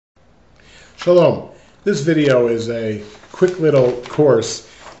Shalom. This video is a quick little course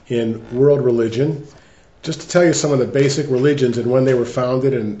in world religion, just to tell you some of the basic religions and when they were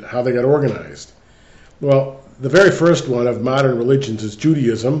founded and how they got organized. Well, the very first one of modern religions is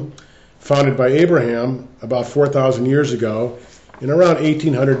Judaism, founded by Abraham about 4,000 years ago in around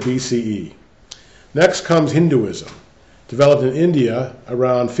 1800 BCE. Next comes Hinduism, developed in India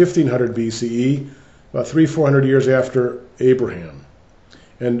around 1500 BCE, about 300-400 years after Abraham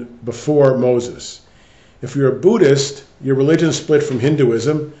and before Moses. If you're a Buddhist, your religion split from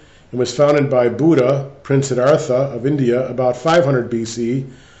Hinduism and was founded by Buddha, Prince Siddhartha of India, about 500 BC,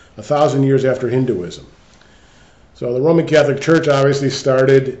 1,000 years after Hinduism. So the Roman Catholic Church obviously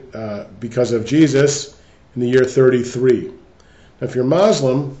started because of Jesus in the year 33. Now, if you're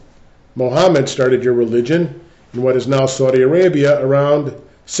Muslim, Muhammad started your religion in what is now Saudi Arabia around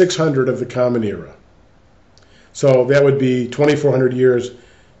 600 of the Common Era. So that would be 2,400 years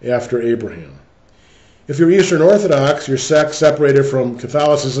after Abraham. If you're Eastern Orthodox, your sect separated from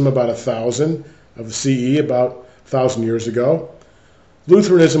Catholicism about 1,000 of the CE, about 1,000 years ago.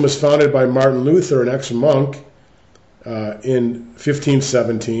 Lutheranism was founded by Martin Luther, an ex-monk, in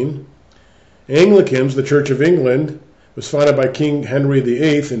 1517. Anglicans, the Church of England, was founded by King Henry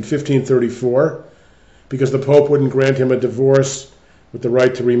VIII in 1534 because the Pope wouldn't grant him a divorce with the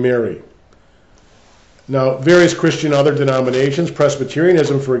right to remarry. Now, various Christian other denominations,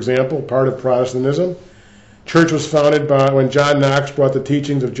 Presbyterianism, for example, part of Protestantism. Church was founded when John Knox brought the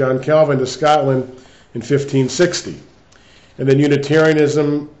teachings of John Calvin to Scotland in 1560. And then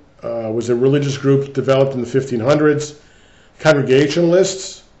Unitarianism was a religious group developed in the 1500s.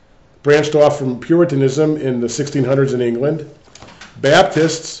 Congregationalists branched off from Puritanism in the 1600s in England.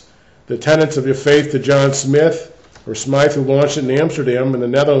 Baptists, the tenets of your faith to John Smith, or Smythe, who launched it in Amsterdam in the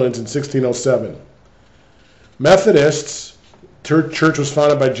Netherlands in 1607. Methodists, church was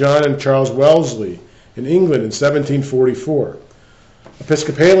founded by John and Charles Wellesley in England in 1744.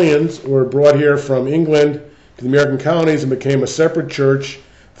 Episcopalians were brought here from England to the American colonies and became a separate church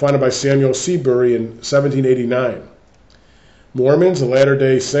founded by Samuel Seabury in 1789. Mormons, the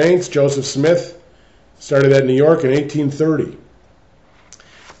Latter-day Saints, Joseph Smith started that in New York in 1830.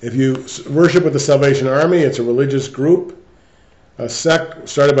 If you worship with the Salvation Army, it's a religious group, a sect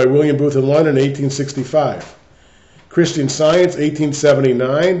started by William Booth in London in 1865. Christian Science,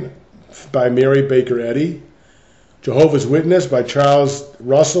 1879, by Mary Baker Eddy. Jehovah's Witness by Charles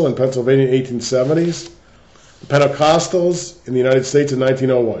Russell in Pennsylvania in 1870s. The Pentecostals in the United States in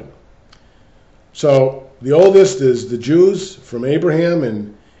 1901. So the oldest is the Jews from Abraham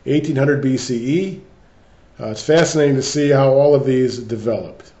in 1800 BCE. It's fascinating to see how all of these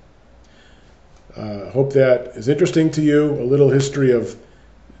developed. Hope that is interesting to you. A little history of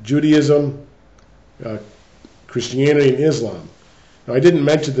Judaism, Christianity, and Islam. Now, I didn't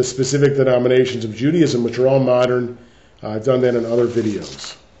mention the specific denominations of Judaism, which are all modern. I've done that in other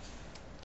videos.